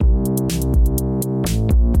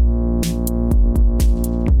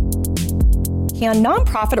Can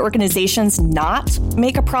nonprofit organizations not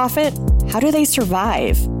make a profit? How do they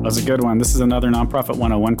survive? That's a good one. This is another Nonprofit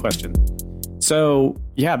 101 question. So,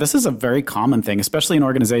 yeah, this is a very common thing, especially in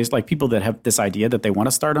organizations like people that have this idea that they want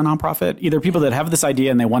to start a nonprofit. Either people that have this idea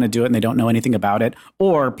and they want to do it and they don't know anything about it,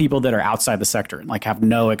 or people that are outside the sector and like have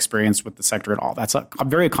no experience with the sector at all. That's a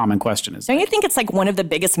very common question. Don't you think it's like one of the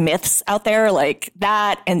biggest myths out there, like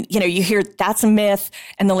that? And, you hear that's a myth.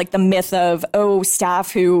 And then like the myth of,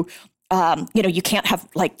 staff who, you can't have,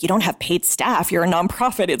 like, you don't have paid staff. You're a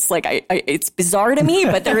nonprofit. It's like, it's bizarre to me,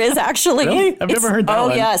 but there is actually. Really? I've never heard that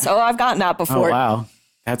one. Yes. I've gotten that before. Oh, wow.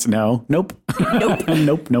 That's no. Nope.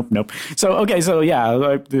 Nope. Nope. So, okay. So,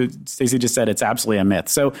 yeah, Stacey just said it's absolutely a myth.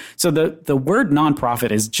 So the word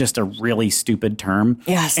nonprofit is just a really stupid term.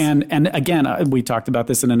 Yes. And again, we talked about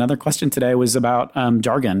this in another question today, was about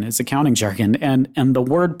jargon. It's accounting jargon. And the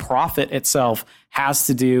word profit itself has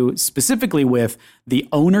to do specifically with the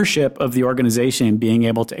ownership of the organization being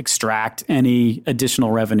able to extract any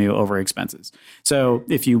additional revenue over expenses. So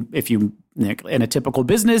if you in a typical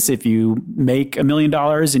business, if you make $1 million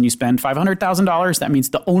and you spend $500,000, that means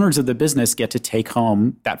the owners of the business get to take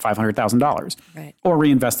home that $500,000, right, or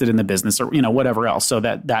reinvest it in the business, or whatever else. So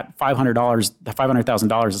that $500,000, the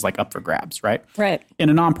 $500,000 is like up for grabs, right? Right. In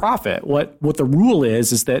a nonprofit, what the rule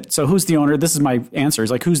is that, so who's the owner? This is my answer,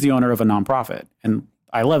 is like, who's the owner of a nonprofit? And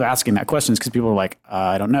I love asking that question because people are like,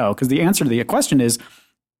 I don't know, because the answer to the question is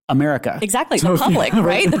America. Exactly. So the public,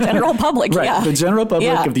 right? The general public. Right. Yeah. The general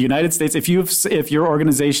public of the United States. If your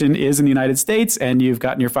organization is in the United States and you've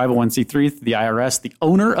gotten your 501c3 through the IRS, the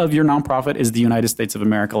owner of your nonprofit is the United States of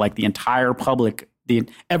America, like the entire public,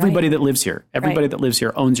 everybody that lives here. Everybody that lives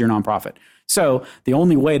here owns your nonprofit. So the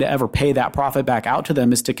only way to ever pay that profit back out to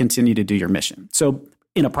them is to continue to do your mission. So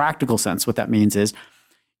in a practical sense, what that means is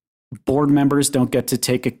board members don't get to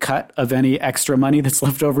take a cut of any extra money that's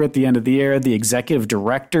left over at the end of the year. The executive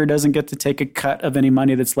director doesn't get to take a cut of any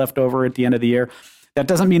money that's left over at the end of the year. That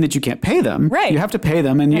doesn't mean that you can't pay them. Right. You have to pay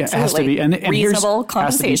them, and it has to be and reasonable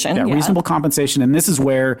compensation. Reasonable compensation. And this is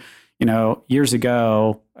where, years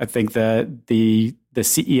ago, I think the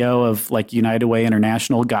CEO of like United Way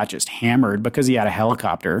International got just hammered because he had a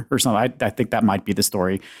helicopter or something. I think that might be the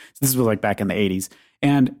story. This was like back in the 80s.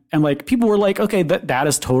 And like people were like, okay, that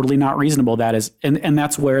is totally not reasonable. That is, and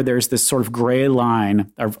that's where there's this sort of gray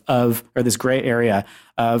line or this gray area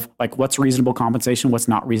of like what's reasonable compensation, what's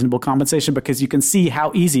not reasonable compensation, because you can see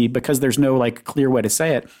how easy, because there's no like clear way to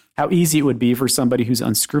say it, how easy it would be for somebody who's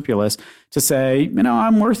unscrupulous to say,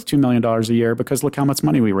 I'm worth $2 million a year because look how much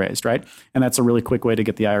money we raised, right? And that's a really quick way to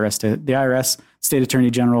get the IRS, state attorney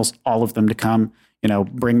generals, all of them to come,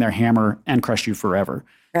 bring their hammer and crush you forever.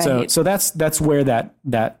 Right. So that's where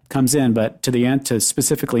that comes in. But to the end, to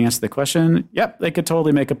specifically answer the question, yep, they could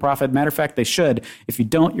totally make a profit. Matter of fact, they should. If you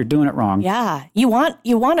don't, you're doing it wrong. Yeah, you want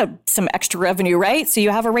some extra revenue, right? So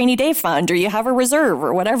you have a rainy day fund, or you have a reserve,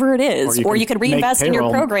 or whatever it is, or you could reinvest in your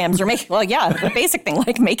programs, or the basic thing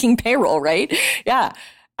like making payroll, right? Yeah,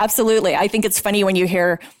 absolutely. I think it's funny when you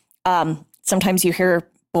hear sometimes you hear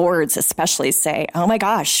boards, especially, say, "Oh my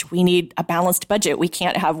gosh, we need a balanced budget. We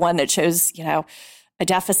can't have one that shows a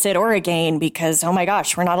deficit or a gain because, oh my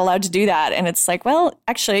gosh, we're not allowed to do that." And it's like, well,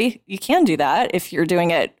 actually, you can do that if you're doing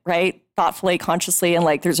it right, thoughtfully, consciously, and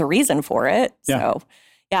like there's a reason for it. Yeah. So,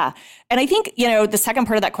 yeah. And I think, the second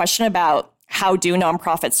part of that question about how do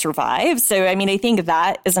nonprofits survive? So, I think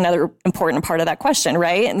that is another important part of that question,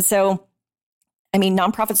 right? And so,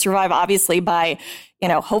 nonprofits survive obviously by,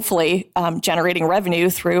 hopefully generating revenue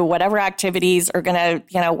through whatever activities are going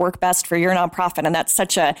to, work best for your nonprofit. And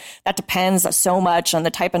that depends so much on the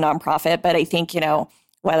type of nonprofit. But I think,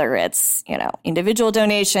 whether it's, individual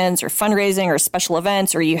donations or fundraising or special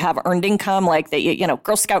events, or you have earned income like the,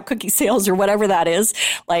 Girl Scout cookie sales or whatever that is,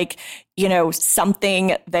 like,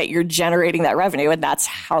 something that you're generating that revenue, and that's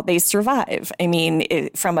how they survive.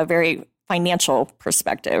 From a very financial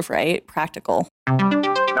perspective, right? Practical.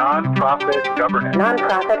 Nonprofit governance.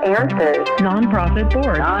 Nonprofit answers. Nonprofit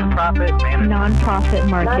board. Nonprofit management. Nonprofit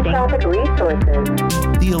marketing. Nonprofit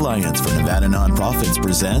resources. The Alliance for Nevada Nonprofits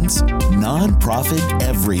presents Nonprofit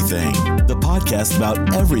Everything, the podcast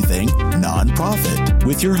about everything nonprofit,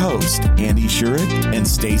 with your hosts, Andy Shurick and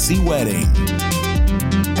Stacey Wedding.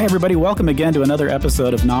 Hey everybody, welcome again to another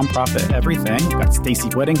episode of Nonprofit Everything. We've got Stacey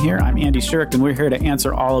Wedding here. I'm Andy Shurick, and we're here to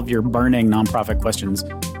answer all of your burning nonprofit questions.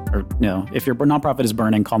 Or no, if your nonprofit is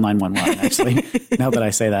burning, call 911, actually, now that I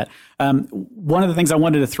say that. One of the things I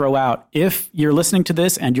wanted to throw out, if you're listening to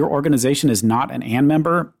this and your organization is not an ANN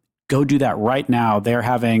member, go do that right now. They're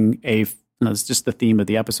having it's just the theme of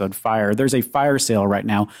the episode, fire. There's a fire sale right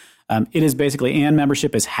now. It is basically, and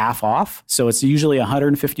membership is half off. So it's usually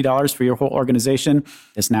 $150 for your whole organization.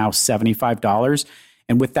 It's now $75.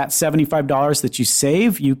 And with that $75 that you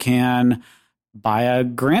save, you can buy a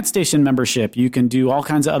GrantStation membership. You can do all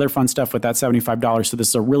kinds of other fun stuff with that $75. So this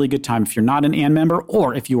is a really good time if you're not an AND member,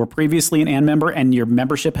 or if you were previously an AND member and your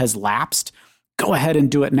membership has lapsed. Go ahead and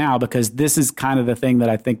do it now, because this is kind of the thing that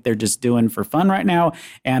I think they're just doing for fun right now.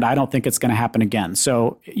 And I don't think it's going to happen again.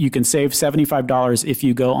 So you can save $75 if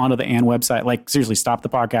you go onto the AND website. Like, seriously, stop the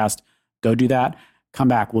podcast, go do that, come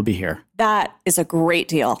back, we'll be here. That is a great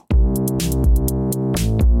deal.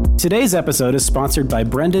 Today's episode is sponsored by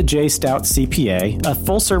Brenda J. Stout CPA, a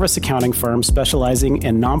full-service accounting firm specializing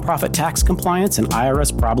in nonprofit tax compliance and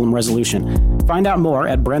IRS problem resolution. Find out more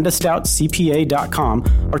at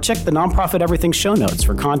brendastoutcpa.com or check the Nonprofit Everything show notes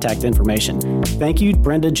for contact information. Thank you,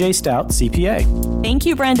 Brenda J. Stout CPA. Thank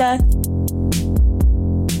you, Brenda.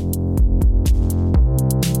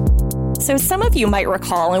 So some of you might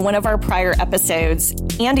recall in one of our prior episodes,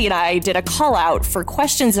 Andy and I did a call out for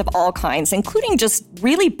questions of all kinds, including just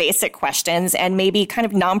really basic questions and maybe kind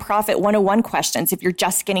of nonprofit 101 questions. If you're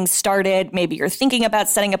just getting started, maybe you're thinking about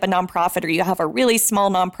setting up a nonprofit, or you have a really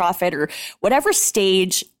small nonprofit, or whatever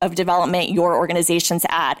stage of development your organization's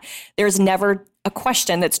at, there's never a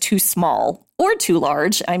question that's too small or too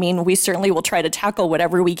large. I mean, we certainly will try to tackle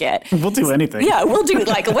whatever we get. We'll do anything. Yeah, we'll do,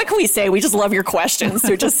 like, what can we say? We just love your questions,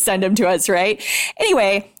 so just send them to us, right?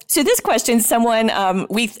 Anyway, so this question, someone,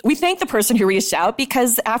 we thank the person who reached out,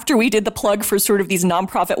 because after we did the plug for sort of these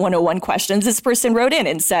nonprofit 101 questions, this person wrote in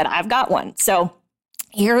and said, I've got one. So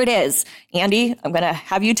here it is. Andy, I'm going to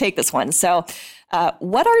have you take this one. So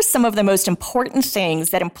what are some of the most important things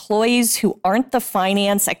that employees who aren't the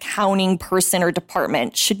finance, accounting person or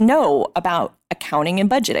department should know about accounting and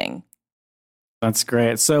budgeting? That's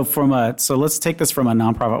great. So let's take this from a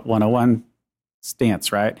nonprofit 101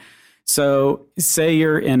 stance, right? So say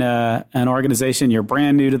you're in an organization, you're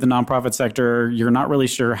brand new to the nonprofit sector, you're not really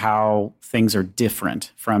sure how things are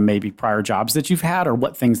different from maybe prior jobs that you've had, or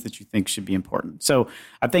what things that you think should be important. So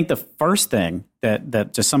I think the first thing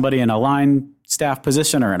that just somebody in a line staff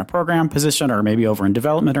position or in a program position or maybe over in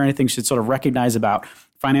development or anything should sort of recognize about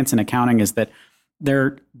finance and accounting is that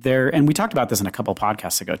there, and we talked about this in a couple of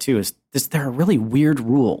podcasts ago too, is there are really weird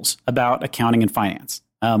rules about accounting and finance.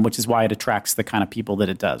 Which is why it attracts the kind of people that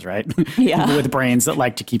it does, right? Yeah. People with brains that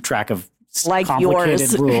like to keep track of like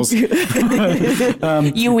complicated rules. You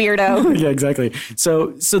weirdo. Yeah, exactly.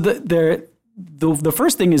 So the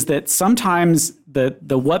first thing is that sometimes the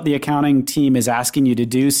what the accounting team is asking you to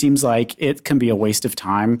do seems like it can be a waste of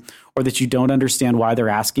time, or that you don't understand why they're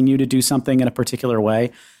asking you to do something in a particular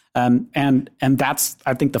way. And that's,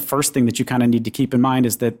 I think, the first thing that you kind of need to keep in mind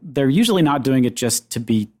is that they're usually not doing it just to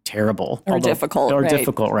be terrible or difficult, or right?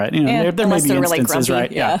 difficult, right? You know, there may be instances, really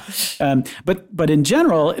right? Yeah. But in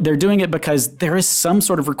general, they're doing it because there is some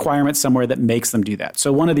sort of requirement somewhere that makes them do that.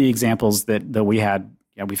 So one of the examples that we've had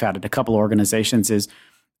at a couple of organizations is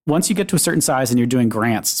once you get to a certain size and you're doing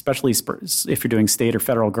grants, especially if you're doing state or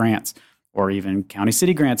federal grants, or even county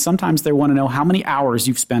city grants, sometimes they want to know how many hours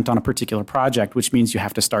you've spent on a particular project, which means you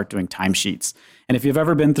have to start doing timesheets. And if you've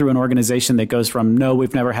ever been through an organization that goes from, no,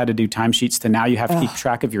 we've never had to do timesheets, to now you have to keep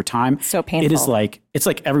track of your time. So painful. It's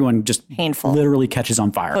like everyone just literally catches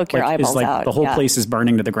on fire. Poke your eyeballs out. The whole place is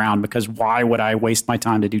burning to the ground, because why would I waste my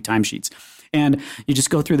time to do timesheets? And you just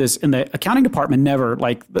go through this, and the accounting department never,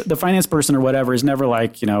 like the finance person or whatever is never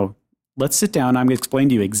like, let's sit down. I'm going to explain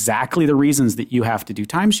to you exactly the reasons that you have to do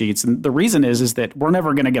timesheets. And the reason is that we're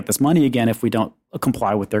never going to get this money again if we don't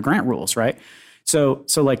comply with their grant rules, right? So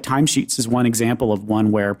like timesheets is one example of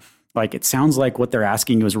one where, like, it sounds like what they're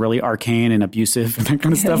asking you is really arcane and abusive and that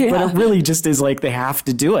kind of stuff, but it really just is like they have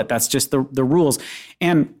to do it. That's just the rules.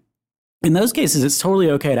 And in those cases, it's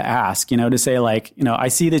totally okay to ask, to say, like, I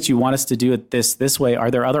see that you want us to do it this way.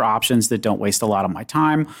 Are there other options that don't waste a lot of my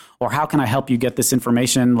time? Or how can I help you get this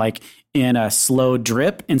information, like, in a slow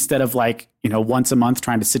drip instead of, like, once a month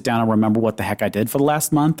trying to sit down and remember what the heck I did for the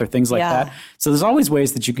last month or things like that. So there's always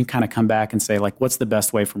ways that you can kind of come back and say, like, what's the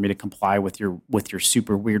best way for me to comply with your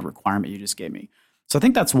super weird requirement you just gave me? So I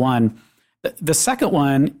think that's one. The second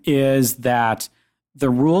one is that the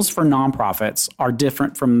rules for nonprofits are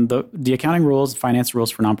different from the accounting rules, finance rules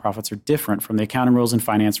for nonprofits are different from the accounting rules and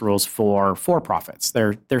finance rules for-profits.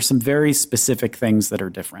 There's some very specific things that are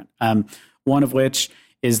different. One of which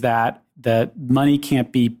is that the money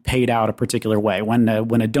can't be paid out a particular way. When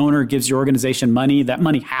a donor gives your organization money, that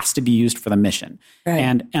money has to be used for the mission.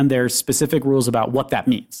 Right. And there's specific rules about what that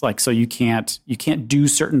means. Like, so you can't do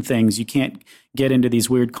certain things. You can't get into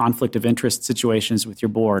these weird conflict of interest situations with your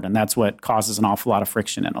board. And that's what causes an awful lot of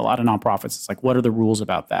friction in a lot of nonprofits. It's like, what are the rules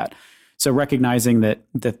about that? So recognizing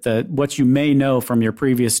that what you may know from your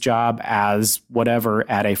previous job as whatever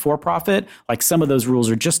at a for-profit, like some of those rules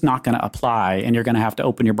are just not going to apply, and you're going to have to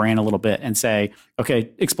open your brain a little bit and say,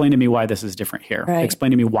 okay, explain to me why this is different here. Right.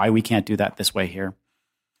 Explain to me why we can't do that this way here.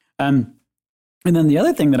 And then the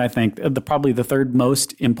other thing that I think probably the third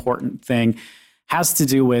most important thing has to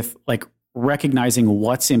do with like recognizing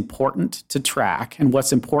what's important to track and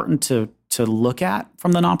what's important to look at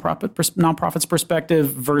from the nonprofit's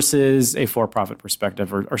perspective versus a for-profit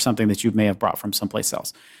perspective or something that you may have brought from someplace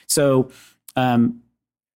else. So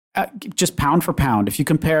just pound for pound, if you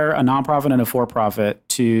compare a nonprofit and a for-profit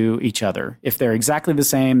to each other, if they're exactly the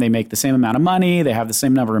same, they make the same amount of money, they have the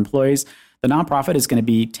same number of employees, the nonprofit is going to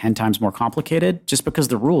be 10 times more complicated just because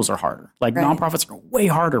the rules are harder. Like right. Nonprofits are way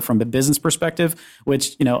harder from a business perspective,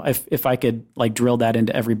 which, you know, if I could like drill that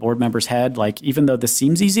into every board member's head, like even though this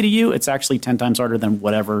seems easy to you, it's actually 10 times harder than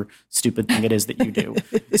whatever stupid thing it is that you do.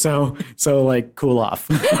 So like cool off.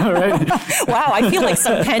 All right. Wow. I feel like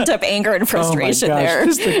some pent up anger and frustration there.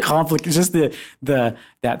 Just the conflict, just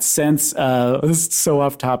that sense of, this is so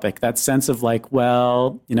off topic, that sense of like,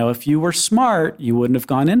 well, you know, if you were smart, you wouldn't have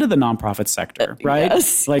gone into the nonprofit sector, right?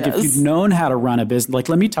 Yes, like yes. if you'd known how to run a business, like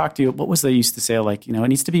let me talk to you, what was they used to say? Like, you know, it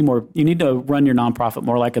needs to be more, you need to run your nonprofit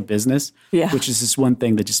more like a business, which is just one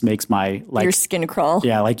thing that just makes my like your skin crawl.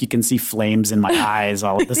 Yeah, like you can see flames in my eyes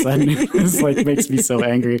all of a sudden. It's like makes me so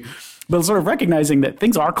angry. But sort of recognizing that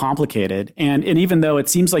things are complicated, and even though it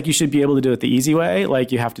seems like you should be able to do it the easy way,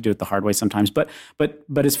 like you have to do it the hard way sometimes. But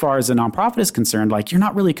as far as a nonprofit is concerned, like you're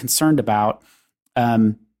not really concerned about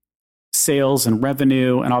sales and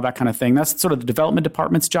revenue and all that kind of thing. That's sort of the development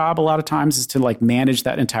department's job a lot of times, is to like manage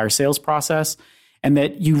that entire sales process, and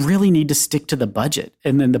that you really need to stick to the budget.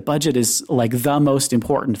 And then the budget is like the most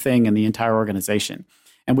important thing in the entire organization.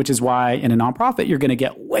 And which is why in a nonprofit, you're going to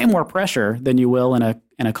get way more pressure than you will in a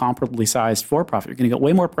comparably sized for-profit. You're going to get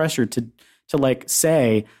way more pressure to like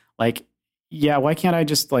say like, yeah, why can't I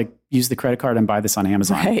just like use the credit card and buy this on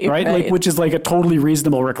Amazon, right? Like, which is like a totally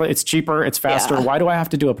reasonable, it's cheaper, it's faster. Yeah. Why do I have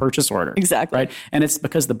to do a purchase order? Exactly. Right. And it's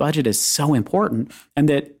because the budget is so important. And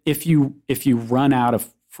that if you run out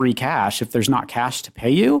of free cash, if there's not cash to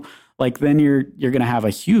pay you, like then you're going to have a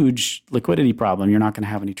huge liquidity problem. You're not going to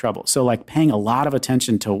have any trouble. So like paying a lot of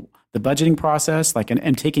attention to the budgeting process, like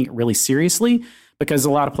and taking it really seriously, because a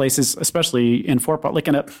lot of places, especially in for-profit, like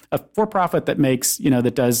in a for-profit that makes, you know,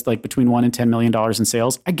 that does like between $1 and $10 million in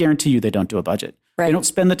sales, I guarantee you they don't do a budget. Right. They don't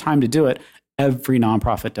spend the time to do it. Every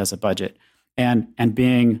nonprofit does a budget, and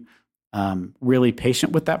being really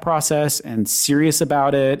patient with that process and serious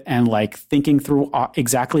about it, and like thinking through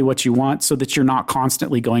exactly what you want, so that you're not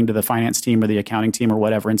constantly going to the finance team or the accounting team or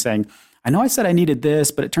whatever and saying, I know I said I needed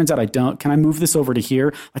this, but it turns out I don't. Can I move this over to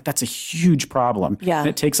here? Like that's a huge problem. Yeah. And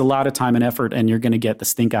it takes a lot of time and effort, and you're going to get the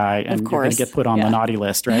stink eye, and you're going to get put on the naughty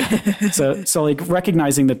list, right? So like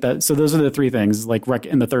recognizing that so those are the three things, like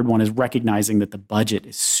and the third one is recognizing that the budget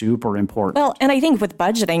is super important. Well, and I think with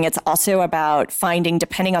budgeting, it's also about finding,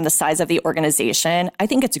 depending on the size of the organization, I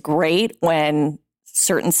think it's great when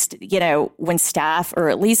certain, when staff, or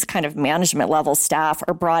at least kind of management level staff,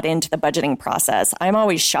 are brought into the budgeting process. I'm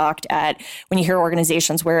always shocked at when you hear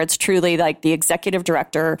organizations where it's truly like the executive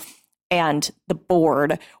director and the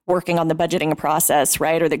board working on the budgeting process,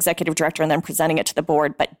 right? Or the executive director and then presenting it to the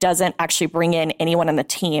board, but doesn't actually bring in anyone on the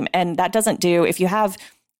team. And that doesn't do, if you have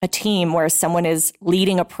a team where someone is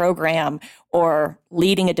leading a program or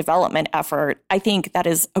leading a development effort, I think that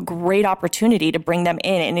is a great opportunity to bring them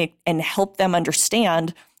in and help them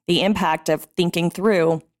understand the impact of thinking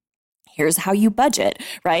through, here's how you budget,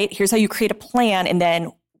 right? Here's how you create a plan and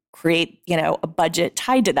then create, a budget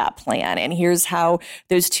tied to that plan. And here's how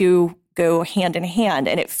those two go hand in hand.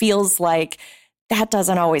 And it feels like that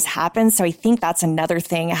doesn't always happen. So I think that's another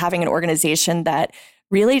thing, having an organization that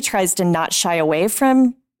really tries to not shy away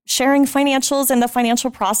from sharing financials and the financial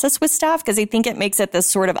process with staff, because I think it makes it this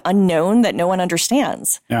sort of unknown that no one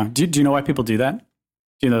understands. Yeah. Do you know why people do that?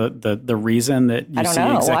 Do you know the reason that you see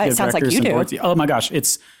executive directors and boards? Oh my gosh,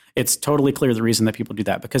 it's totally clear the reason that people do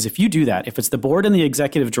that. Because if you do that, if it's the board and the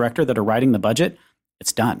executive director that are writing the budget,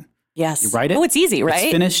 it's done. Yes. You write it. Oh, it's easy, right?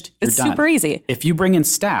 It's finished. It's you're done. Super easy. If you bring in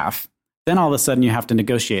staff then all of a sudden you have to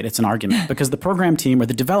negotiate. It's an argument because the program team or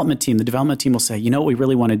the development team will say, you know what we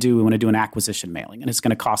really want to do? We want to do an acquisition mailing, and it's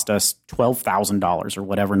going to cost us $12,000 or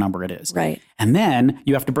whatever number it is. Right. And then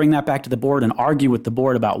you have to bring that back to the board and argue with the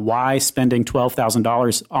board about why spending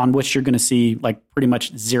 $12,000 on which you're going to see like pretty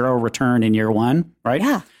much zero return in year one, right?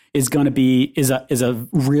 Yeah. Is going to be is a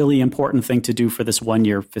really important thing to do for this 1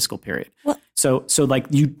 year fiscal period. Well, so like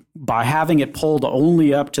you, by having it pulled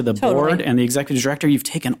only up to the board and the executive director, you've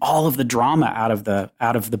taken all of the drama out of the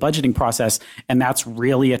budgeting process, and that's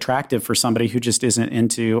really attractive for somebody who just isn't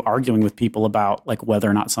into arguing with people about like whether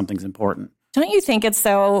or not something's important. Don't you think it's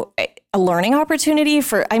though a learning opportunity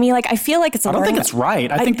for? I mean, like I feel like it's. I don't think it's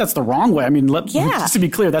right. I think that's the wrong way. I mean, just to be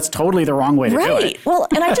clear, that's totally the wrong way to do it. Right. Well,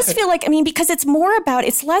 and I just feel like because it's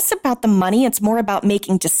less about the money. It's more about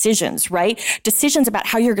making decisions, right? Decisions about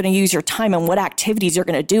how you're going to use your time and what activities you're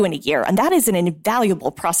going to do in a year, and that is an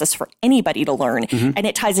invaluable process for anybody to learn. Mm-hmm. And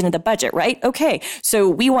it ties into the budget, right? Okay, so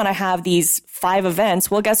we want to have these 5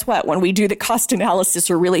 events. Well, guess what? When we do the cost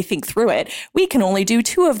analysis or really think through it, we can only do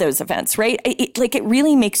 2 of those events, right? It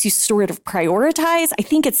really makes you sort of prioritize. I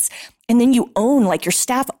think and then you own, like your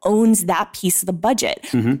staff owns that piece of the budget.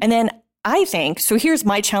 Mm-hmm. And then I think, so here's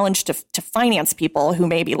my challenge to finance people who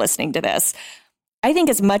may be listening to this. I think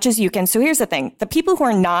as much as you can. So here's the thing. The people who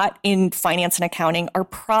are not in finance and accounting are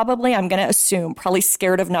probably, I'm going to assume, probably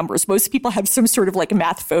scared of numbers. Most people have some sort of like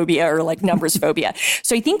math phobia or like numbers phobia.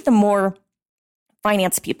 So I think the more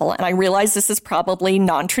finance people, and I realize this is probably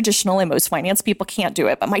non-traditional and most finance people can't do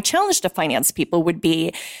it, but my challenge to finance people would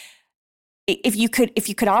be if you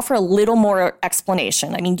could offer a little more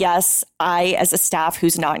explanation. I mean, yes, I as a staff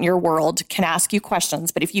who's not in your world can ask you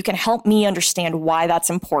questions, but if you can help me understand why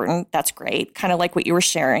that's important, that's great. Kind of like what you were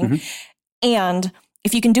sharing. Mm-hmm. And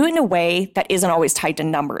if you can do it in a way that isn't always tied to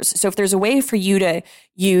numbers. So if there's a way for you to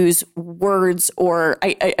use words, or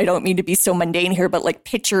I don't mean to be so mundane here, but like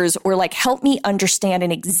pictures, or like help me understand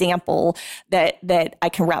an example that I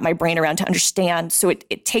can wrap my brain around to understand. So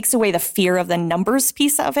it takes away the fear of the numbers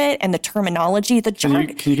piece of it and the terminology, the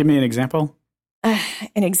jargon. Can you give me an example? An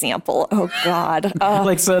example. Oh God.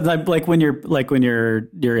 Like when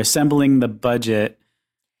you're assembling the budget.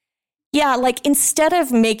 Yeah. Like instead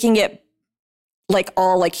of making it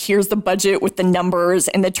here's the budget with the numbers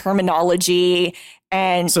and the terminology.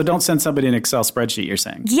 And so don't send somebody an Excel spreadsheet, you're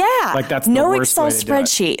saying? Yeah. Like that's the worst Excel way to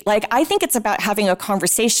spreadsheet. Do it. Like I think it's about having a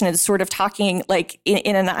conversation and sort of talking like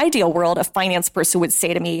in an ideal world, a finance person would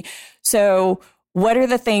say to me, so what are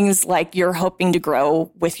the things like you're hoping to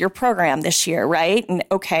grow with your program this year, right? And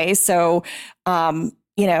okay, so,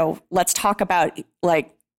 let's talk about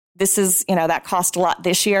like, this is, that cost a lot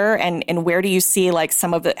this year. And where do you see like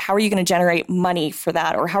some of how are you going to generate money for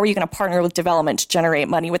that? Or how are you going to partner with development to generate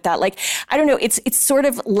money with that? Like, I don't know. It's sort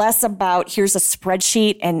of less about here's a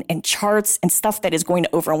spreadsheet and charts and stuff that is going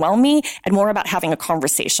to overwhelm me, and more about having a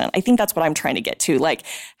conversation. I think that's what I'm trying to get to. Like,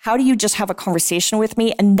 how do you just have a conversation with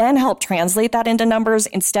me and then help translate that into numbers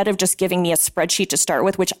instead of just giving me a spreadsheet to start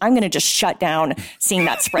with, which I'm going to just shut down seeing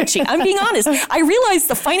that spreadsheet. I'm being honest. I realize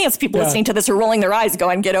the finance people listening to this are rolling their eyes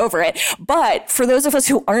going, get over it. But for those of us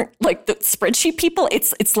who aren't like the spreadsheet people,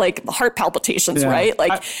 it's like heart palpitations, right?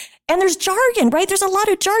 Like, and there's jargon, right? There's a lot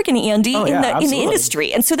of jargon, Andy, in the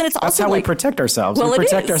industry. And so then it's That's also how like, we protect ourselves. We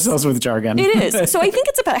protect ourselves with jargon. It is. So I think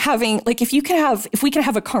it's about having, like, if we can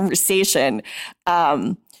have a conversation,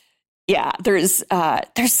 there's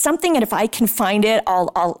something, and if I can find it,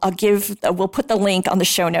 we'll put the link on the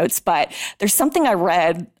show notes, but there's something I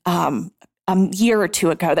read, a year or two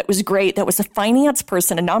ago that was great. That was a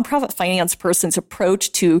nonprofit finance person's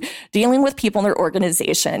approach to dealing with people in their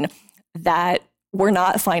organization that were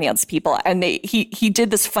not finance people. And he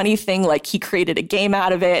did this funny thing, like he created a game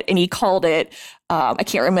out of it and he called it, I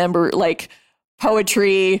can't remember, like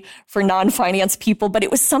poetry for non-finance people, but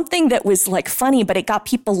it was something that was like funny, but it got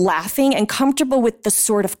people laughing and comfortable with the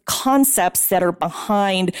sort of concepts that are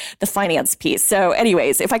behind the finance piece. So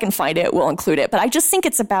anyways, if I can find it, we'll include it. But I just think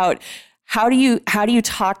it's about how do you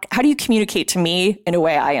communicate to me in a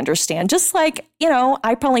way I understand? Just like,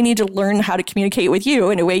 I probably need to learn how to communicate with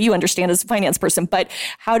you in a way you understand as a finance person, but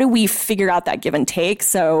how do we figure out that give and take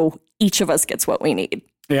so each of us gets what we need?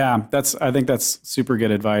 Yeah, I think that's super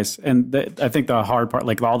good advice. And I think the hard part,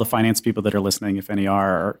 like all the finance people that are listening, if any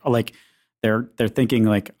are like, they're thinking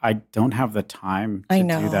like, I don't have the time to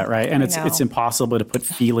do that, right? And it's impossible to put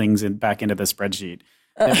feelings back into the spreadsheet.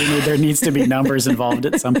 There needs to be numbers involved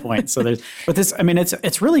at some point. So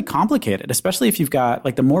it's really complicated, especially if you've got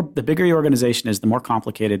like the bigger your organization is, the more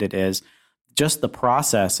complicated it is. Just the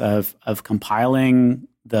process of compiling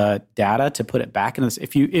the data to put it back in this.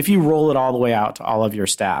 If you roll it all the way out to all of your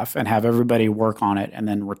staff and have everybody work on it and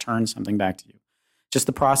then return something back to you, just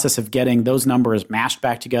the process of getting those numbers mashed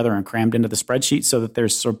back together and crammed into the spreadsheet so that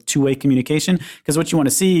there's sort of two-way communication. Because what you want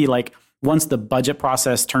to see, like once the budget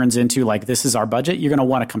process turns into like, this is our budget, you're going to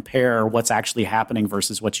want to compare what's actually happening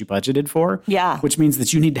versus what you budgeted for. Yeah. Which means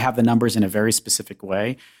that you need to have the numbers in a very specific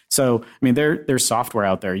way. So, I mean, there's software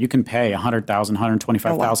out there. You can pay $100,000,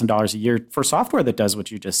 $125,000 a year for software that does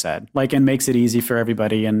what you just said, like, and makes it easy for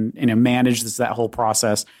everybody and manages that whole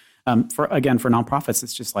process. For nonprofits,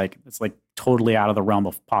 it's like totally out of the realm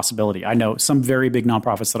of possibility. I know some very big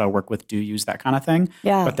nonprofits that I work with do use that kind of thing,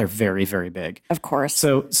 but they're very, very big. Of course.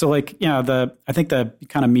 So like, I think the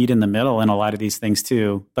kind of meet in the middle in a lot of these things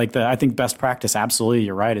too. Like I think best practice, absolutely,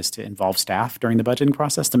 you're right, is to involve staff during the budgeting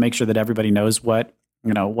process to make sure that everybody knows what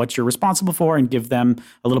you're responsible for and give them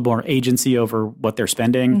a little more agency over what they're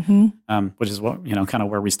spending, which is what, kind of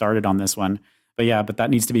where we started on this one. But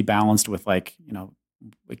that needs to be balanced with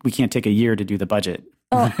we can't take a year to do the budget.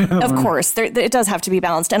 Of course, it does have to be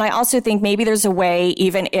balanced. And I also think maybe there's a way,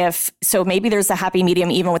 maybe there's a happy medium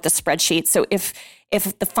even with the spreadsheet. So if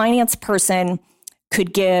the finance person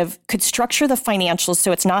could structure the financials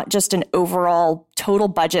so it's not just an overall total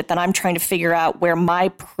budget that I'm trying to figure out where my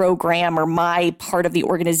program or my part of the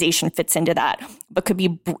organization fits into that, but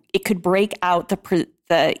it could break out the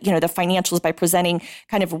financials by presenting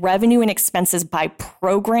kind of revenue and expenses by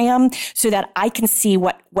program so that I can see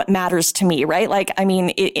what matters to me, right? Like, I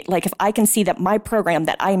mean, if I can see that my program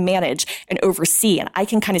that I manage and oversee, and I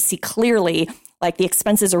can kind of see clearly like the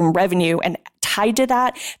expenses or revenue and tied to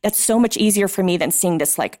that, that's so much easier for me than seeing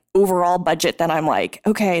this like overall budget that I'm like,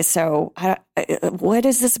 okay, so what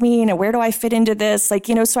does this mean? And where do I fit into this? Like,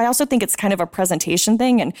 so I also think it's kind of a presentation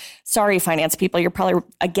thing. And sorry, finance people, you're probably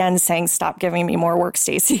again saying, stop giving me more work,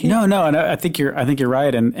 Stacey. No. And I think you're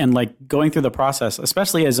right. And like going through the process,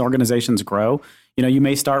 especially as organizations grow, you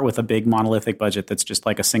may start with a big monolithic budget that's just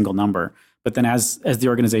like a single number. But then as the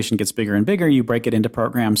organization gets bigger and bigger, you break it into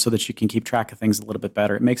programs so that you can keep track of things a little bit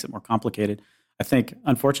better. It makes it more complicated.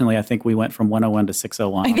 Unfortunately, we went from 101 to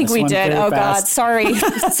 601. I think we did. Oh fast. God, sorry.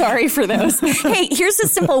 Sorry for those. Hey, here's a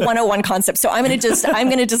simple 101 concept. So I'm going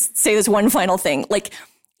to just say this one final thing. Like,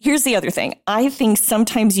 here's the other thing. I think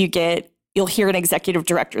sometimes you'll hear an executive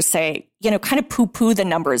director say, kind of poo-poo the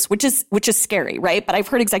numbers, which is scary, right? But I've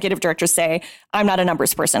heard executive directors say, I'm not a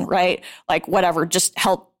numbers person, right? Like, whatever, just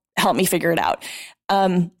help me figure it out.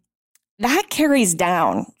 That carries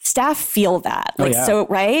down. Staff feel that. So,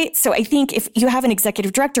 right? So I think if you have an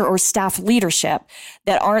executive director or staff leadership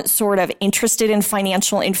that aren't sort of interested in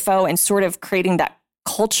financial info and sort of creating that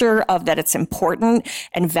culture of that it's important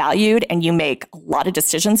and valued, and you make a lot of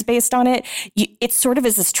decisions based on it, it sort of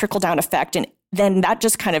is this trickle-down effect. And then that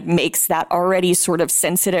just kind of makes that already sort of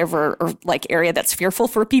sensitive or like area that's fearful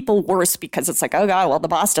for people worse, because it's like, oh God, well, the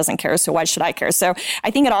boss doesn't care, so why should I care? So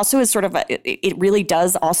I think it also is sort of it really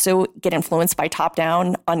does also get influenced by top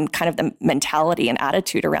down on kind of the mentality and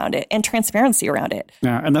attitude around it and transparency around it.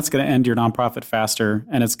 Yeah, and that's going to end your nonprofit faster,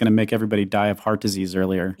 and it's going to make everybody die of heart disease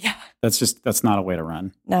earlier. Yeah. That's not a way to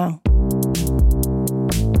run. No.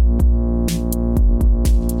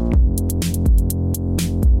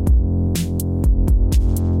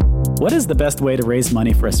 What is the best way to raise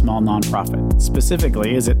money for a small nonprofit?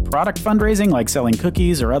 Specifically, is it product fundraising like selling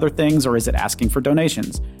cookies or other things, or is it asking for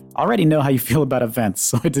donations? I already know how you feel about events,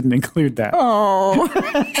 so I didn't include that. Oh,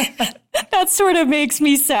 that sort of makes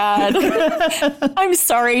me sad. I'm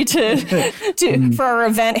sorry for our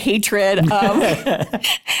event hatred.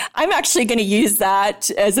 I'm actually going to use that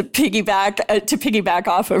as a piggyback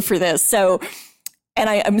off of for this. So, and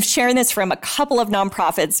I'm sharing this from a couple of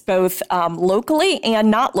nonprofits, both locally and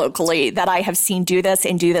not locally, that I have seen do this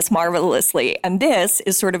and do this marvelously. And this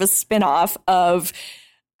is sort of a spinoff of,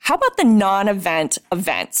 how about the non-event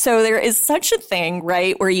event? So there is such a thing,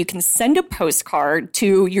 right, where you can send a postcard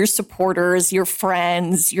to your supporters, your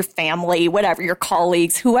friends, your family, whatever, your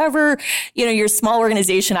colleagues, whoever, your small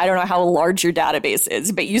organization. I don't know how large your database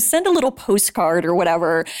is, but you send a little postcard or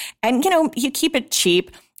whatever, and, you keep it cheap.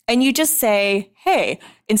 And you just say, hey,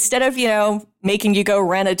 instead of, making you go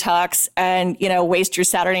rent a tux and, waste your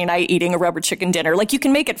Saturday night eating a rubber chicken dinner, like, you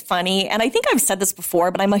can make it funny. And I think I've said this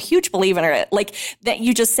before, but I'm a huge believer in it. Like, that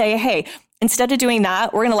you just say, hey, instead of doing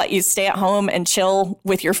that, we're going to let you stay at home and chill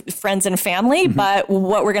with your friends and family. Mm-hmm. But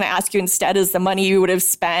what we're going to ask you instead is the money you would have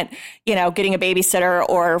spent, getting a babysitter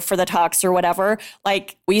or for the tux or whatever.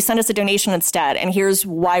 Like, will you send us a donation instead? And here's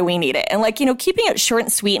why we need it. And keeping it short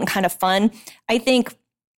and sweet and kind of fun, I think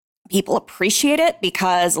People appreciate it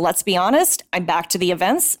because, let's be honest, I'm back to the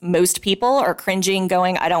events. Most people are cringing,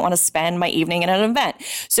 going, I don't want to spend my evening in an event.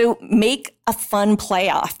 So make a fun play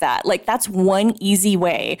off that. Like, that's one easy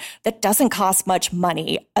way that doesn't cost much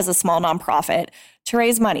money as a small nonprofit to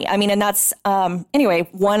raise money. I mean, and that's, anyway,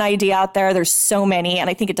 one idea out there. There's so many. And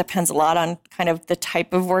I think it depends a lot on kind of the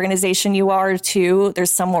type of organization you are too.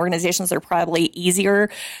 There's some organizations that are probably easier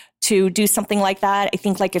to do something like that. I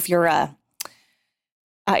think like if you're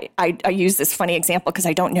I use this funny example because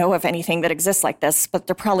I don't know of anything that exists like this, but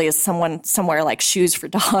there probably is someone somewhere like Shoes for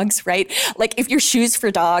Dogs, right? Like if you're Shoes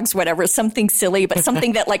for Dogs, whatever, something silly, but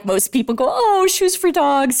something that like most people go, oh, Shoes for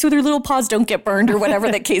Dogs, so their little paws don't get burned or whatever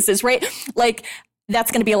the case is, right? Like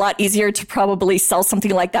that's going to be a lot easier to probably sell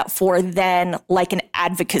something like that for than like an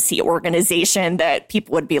advocacy organization that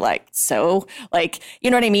people would be like, so like, you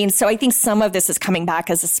know what I mean? So I think some of this is coming back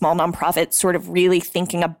as a small nonprofit, sort of really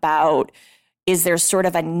thinking about, is there sort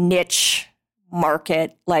of a niche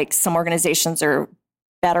market? Like some organizations are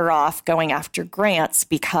better off going after grants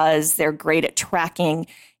because they're great at tracking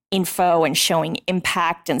info and showing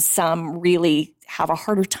impact. And some really have a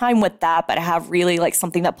harder time with that, but have really like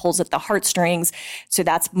something that pulls at the heartstrings. So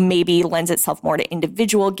that's maybe lends itself more to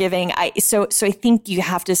individual giving. So I think you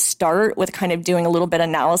have to start with kind of doing a little bit of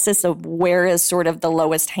analysis of where is sort of the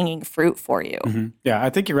lowest hanging fruit for you. Mm-hmm. Yeah,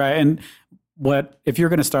 I think you're right. And if you're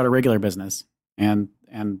going to start a regular business, and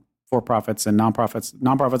for-profits and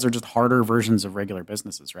nonprofits are just harder versions of regular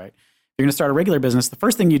businesses, right? If you're going to start a regular business, the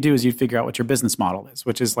first thing you do is you figure out what your business model is,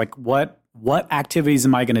 which is like, what activities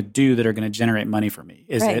am I going to do that are going to generate money for me?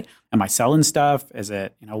 Am I selling stuff? Is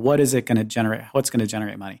it, what is it going to generate? What's going to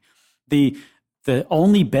generate money? The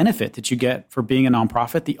only benefit that you get for being a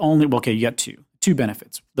nonprofit, you get two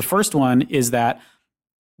benefits. The first one is that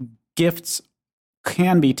gifts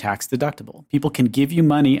can be tax deductible. People can give you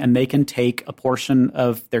money and they can take a portion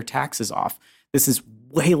of their taxes off. This is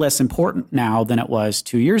way less important now than it was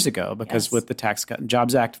 2 years ago because with the Tax Cut and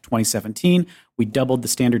Jobs Act of 2017, we doubled the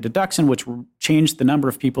standard deduction, which changed the number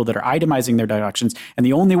of people that are itemizing their deductions. And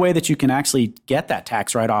the only way that you can actually get that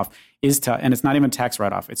tax write-off and it's not even a tax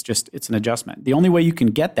write-off, it's an adjustment. The only way you can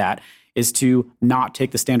get that is to not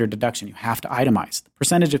take the standard deduction. You have to itemize. The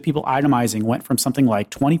percentage of people itemizing went from something like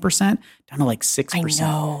 20% down to like 6%. I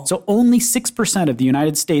know. So only 6% of the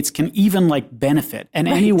United States can even like benefit in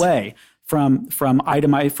any way from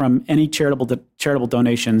any charitable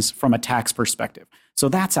donations from a tax perspective. So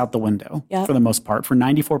that's out the window for the most part. For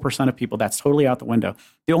 94% of people, that's totally out the window.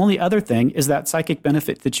 The only other thing is that psychic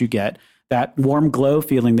benefit that you get, that warm glow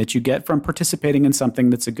feeling that you get from participating in something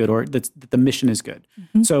that's that the mission is good.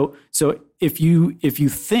 Mm-hmm. So if you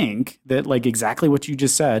think that, like exactly what you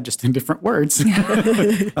just said, just in different words,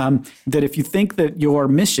 that if you think that your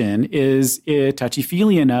mission is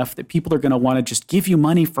touchy-feely enough that people are going to want to just give you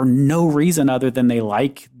money for no reason other than they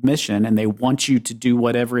like mission and they want you to do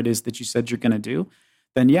whatever it is that you said you're going to do,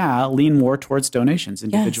 then lean more towards donations,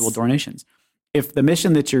 individual donations. If the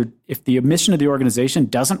mission of the organization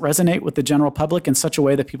doesn't resonate with the general public in such a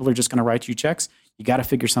way that people are just going to write you checks, you got to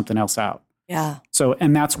figure something else out. Yeah. So,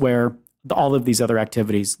 and that's where all of these other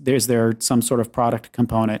activities, is there some sort of product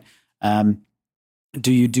component?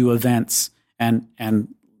 Do you do events? And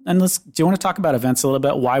do you want to talk about events a little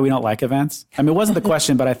bit? Why we don't like events? I mean, it wasn't the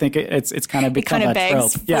question, but I think it's kind of become a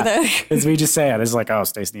trope. As we just say it, it's like, oh,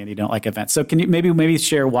 Stacey and you don't like events. So can you maybe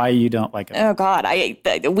share why you don't like events? Oh God,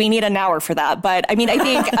 we need an hour for that. But I mean, I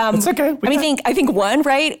think it's okay. I think one,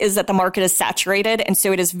 right, is that the market is saturated, and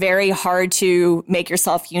so it is very hard to make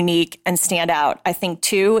yourself unique and stand out. I think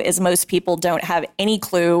two is most people don't have any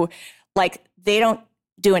clue, like they don't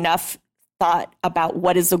do enough thought about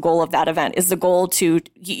what is the goal of that event. Is the goal to,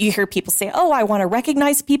 you hear people say, oh, I want to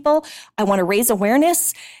recognize people, I want to raise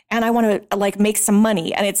awareness, and I want to like make some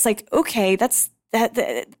money. And it's like, okay,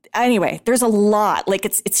 anyway, there's a lot, like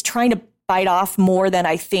it's trying to bite off more than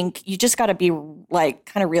I think. You just got to be like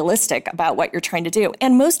kind of realistic about what you're trying to do.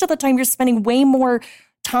 And most of the time you're spending way more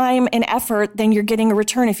time and effort than you're getting a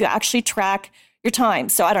return if you actually track your time.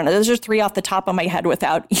 So I don't know. Those are three off the top of my head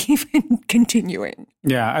without even continuing.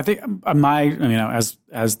 Yeah, I think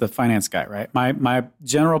as the finance guy, right? My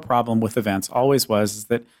general problem with events always is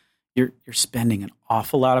that you're spending an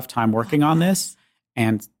awful lot of time working on this,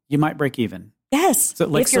 and you might break even. Yes,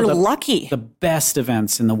 so, if you're lucky. The best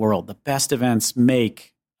events in the world,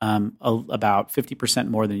 make about 50%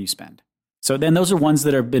 more than you spend. So then those are ones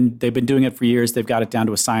that they've been doing it for years. They've got it down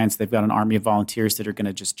to a science. They've got an army of volunteers that are going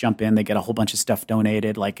to just jump in. They get a whole bunch of stuff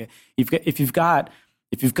donated. Like if you've got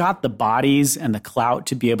the bodies and the clout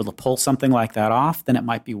to be able to pull something like that off, then it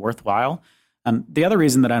might be worthwhile. The other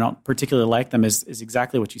reason that I don't particularly like them is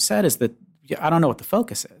exactly what you said, is that I don't know what the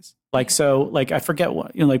focus is. Like, so like, I forget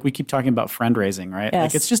what, like we keep talking about friend raising, right? Yes.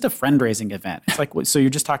 Like it's just a friend raising event. It's like, so you're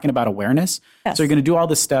just talking about awareness. Yes. So you're going to do all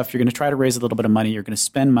this stuff. You're going to try to raise a little bit of money. You're going to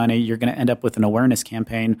spend money. You're going to end up with an awareness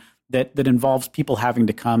campaign that involves people having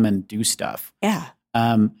to come and do stuff. Yeah.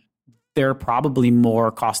 There are probably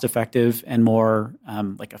more cost-effective and more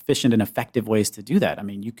like efficient and effective ways to do that. I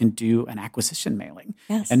mean, you can do an acquisition mailing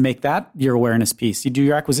and make that your awareness piece. You do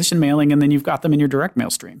your acquisition mailing, and then you've got them in your direct mail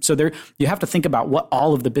stream. So there, you have to think about what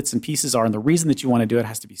all of the bits and pieces are, and the reason that you want to do it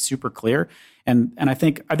has to be super clear. And I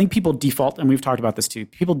think people default, and we've talked about this too.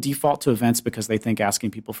 People default to events because they think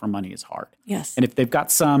asking people for money is hard. Yes. And if they've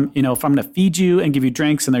got some, if I'm going to feed you and give you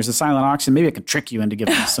drinks, and there's a silent auction, maybe I can trick you into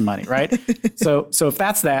giving us some money, right? So if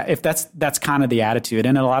that's kind of the attitude,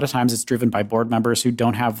 and a lot of times it's driven by board members who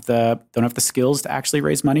don't have the skills to actually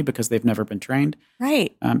raise money because they've never been trained.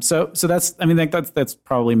 Right. So that's, I mean, that's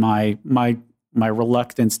probably my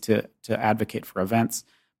reluctance to advocate for events.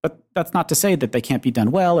 But that's not to say that they can't be done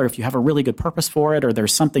well, or if you have a really good purpose for it, or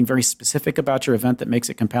there's something very specific about your event that makes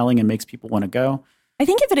it compelling and makes people want to go. I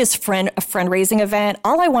think if it is a friend-raising event,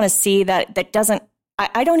 all I want to see that doesn't,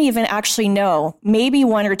 I don't even actually know, maybe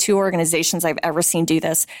one or two organizations I've ever seen do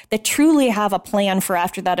this, that truly have a plan for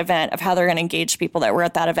after that event of how they're going to engage people that were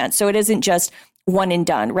at that event. So it isn't just one and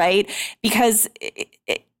done, right? Because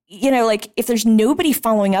like if there's nobody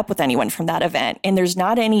following up with anyone from that event and there's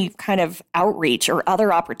not any kind of outreach or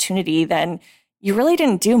other opportunity, then you really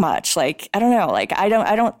didn't do much. Like, I don't know, like, I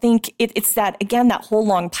don't think it's that, again, that whole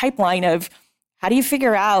long pipeline of how do you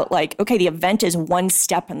figure out like, okay, the event is one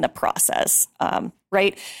step in the process.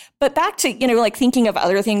 Right. But back to, like thinking of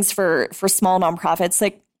other things for small nonprofits,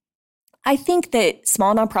 like I think that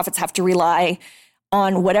small nonprofits have to rely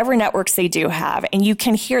on whatever networks they do have. And you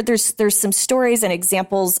can hear there's some stories and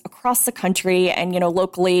examples across the country and,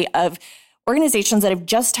 locally of organizations that have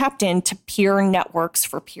just tapped into peer networks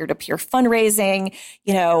for peer-to-peer fundraising,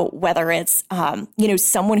 whether it's,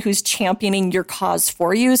 someone who's championing your cause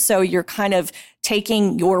for you. So you're kind of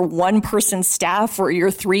taking your one-person staff or your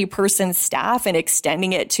three-person staff and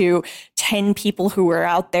extending it to 10 people who are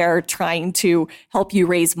out there trying to help you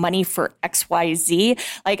raise money for XYZ.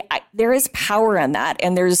 There is power in that.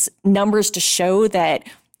 And there's numbers to show that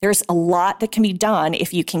there's a lot that can be done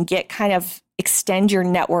if you can extend your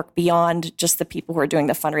network beyond just the people who are doing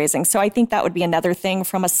the fundraising. So I think that would be another thing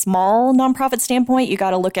from a small nonprofit standpoint. You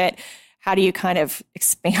got to look at how do you kind of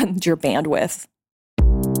expand your bandwidth.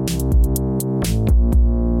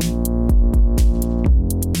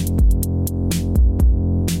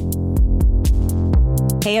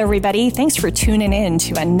 Hey, everybody. Thanks for tuning in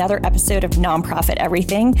to another episode of Nonprofit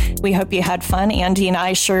Everything. We hope you had fun. Andy and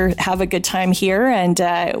I sure have a good time here,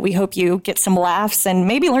 and we hope you get some laughs and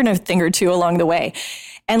maybe learn a thing or two along the way.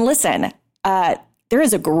 And listen, there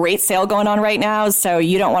is a great sale going on right now, so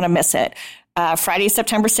you don't want to miss it. Friday,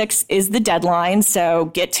 September 6th is the deadline, so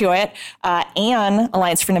get to it. Anne,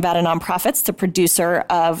 Alliance for Nevada Nonprofits, the producer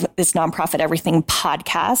of this Nonprofit Everything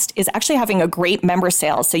podcast, is actually having a great member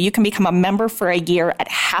sale. So you can become a member for a year at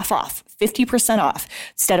half off, 50% off.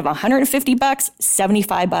 Instead of $150,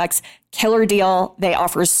 $75. Killer deal. They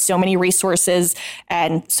offer so many resources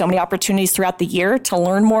and so many opportunities throughout the year to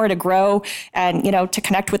learn more, to grow, and to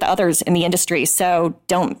connect with others in the industry. So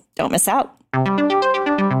don't miss out.